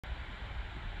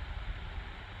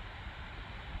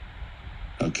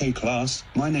Okay class,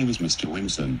 my name is Mr.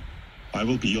 Winston. I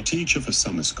will be your teacher for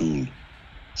summer school.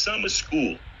 Summer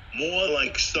school. More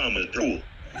like summer drool.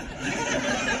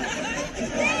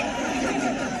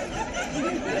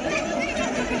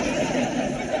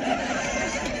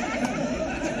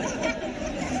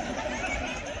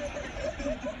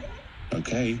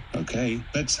 Okay,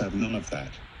 let's have none of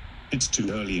that. It's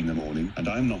too early in the morning and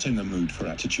I'm not in the mood for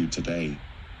attitude today.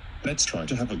 Let's try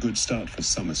to have a good start for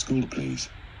summer school, please.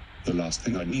 The last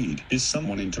thing I need is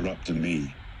someone interrupting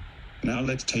me. Now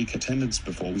let's take attendance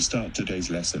before we start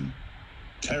today's lesson.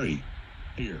 Terry.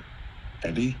 Here.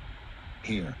 Eddie.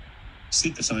 Here.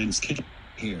 Sid the Science Kid.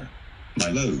 Here.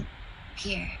 Milo.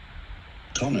 Here.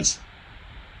 Thomas.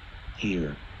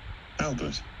 Here.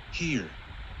 Albert. Here.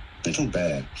 Little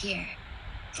Bear. Here.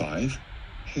 5.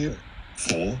 Here.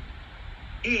 4.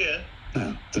 Here.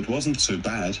 Now, that wasn't so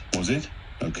bad, was it?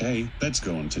 Okay, let's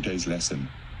go on today's lesson.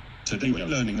 Today we're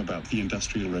learning about the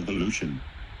Industrial Revolution.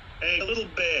 Hey, little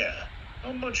bear.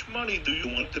 How much money do you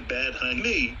want to bet on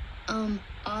me?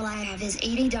 All I have is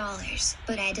 $80,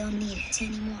 but I don't need it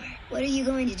anymore. What are you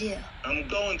going to do? I'm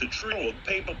going to throw a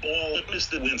paper ball at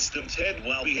Mr. Winston's head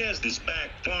while he has his back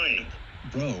blind.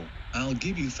 Bro, I'll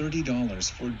give you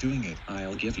 $30 for doing it.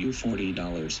 I'll give you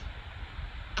 $40.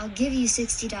 I'll give you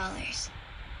 $60.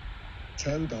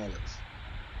 $10.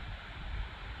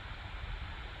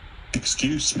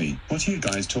 Excuse me, what are you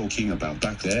guys talking about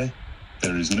back there?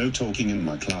 There is no talking in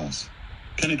my class.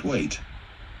 Can it wait?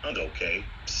 I'm okay.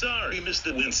 Sorry,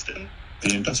 Mr. Winston.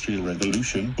 The Industrial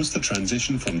Revolution was the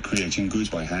transition from creating goods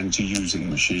by hand to using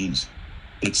machines.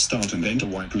 Its start and end are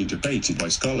widely debated by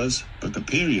scholars, but the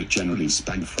period generally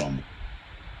spanned from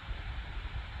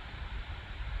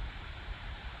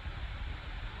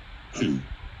who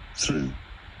threw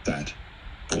that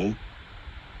ball?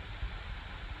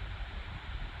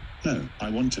 No, I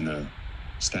want to know.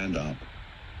 Stand up.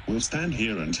 We'll stand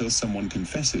here until someone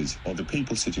confesses or the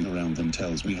people sitting around them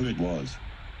tells me who it was.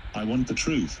 I want the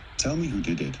truth. Tell me who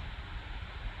did it.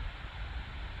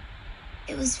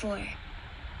 It was 4.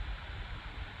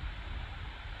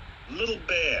 Little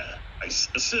bear, I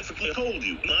specifically told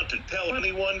you not to tell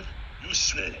anyone, you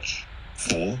snitch.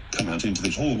 4, come out into the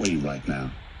hallway right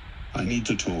now. I need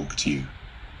to talk to you.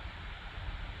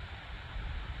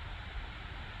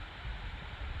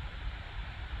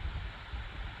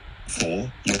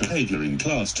 Your behavior in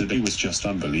class today was just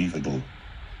unbelievable.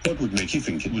 What would make you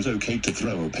think it was okay to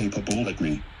throw a paper ball at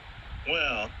me?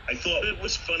 Well, I thought it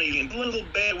was funny and Little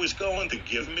Bear was going to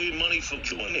give me money for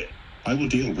doing it. I will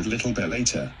deal with Little Bear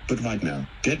later, but right now,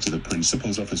 get to the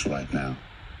principal's office right now.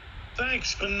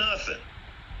 Thanks for nothing.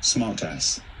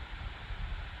 Smartass.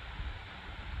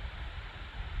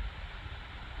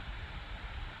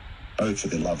 Oh, for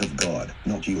the love of God,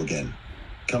 not you again.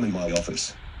 Come in my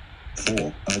office.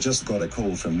 4, I just got a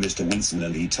call from Mr. Winston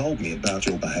and he told me about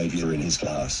your behavior in his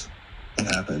class.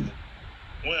 What happened?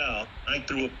 Well, I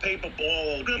threw a paper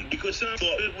ball at him because I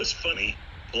thought it was funny.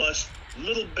 Plus,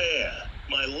 Little Bear,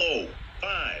 Milo,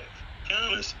 5,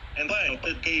 Thomas, and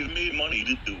Albert gave me money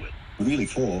to do it. Really,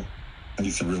 4? Are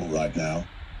you for real right now?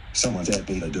 Someone said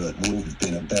me to do it would have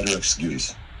been a better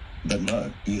excuse. But no,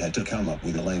 you had to come up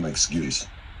with a lame excuse.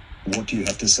 What do you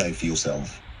have to say for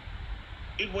yourself?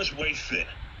 It was way thin.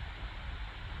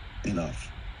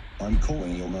 Enough. I'm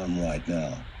calling your mum right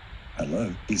now.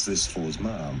 Hello, is this 4's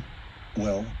mum?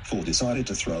 Well, 4 decided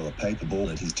to throw a paper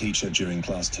ball at his teacher during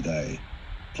class today.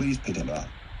 Please pick him up.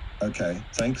 Okay,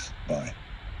 thanks, bye.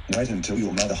 Wait until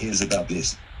your mother hears about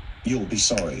this. You'll be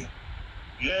sorry.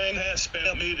 Yang has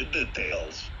spared me the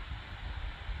details.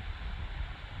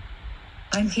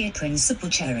 I'm here, Principal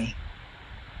Cherry.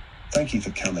 Thank you for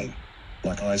coming.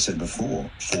 Like I said before,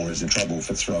 4 is in trouble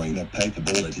for throwing a paper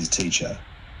ball at his teacher.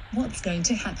 What's going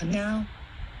to happen now?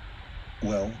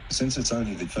 Well, since it's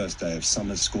only the first day of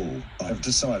summer school, I have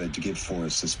decided to give 4 a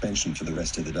suspension for the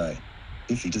rest of the day.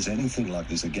 If he does anything like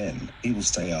this again, he will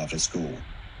stay after school.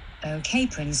 Okay,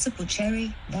 Principal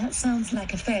Cherry, that sounds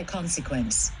like a fair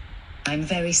consequence. I'm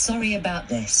very sorry about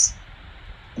this.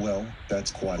 Well,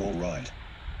 that's quite all right.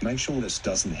 Make sure this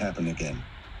doesn't happen again.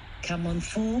 Come on,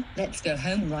 4, let's go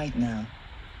home right now.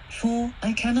 4,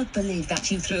 I cannot believe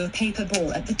that you threw a paper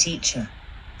ball at the teacher.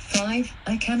 5,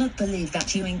 I cannot believe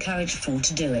that you encouraged 4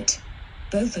 to do it.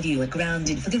 Both of you are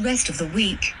grounded for the rest of the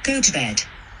week. Go to bed.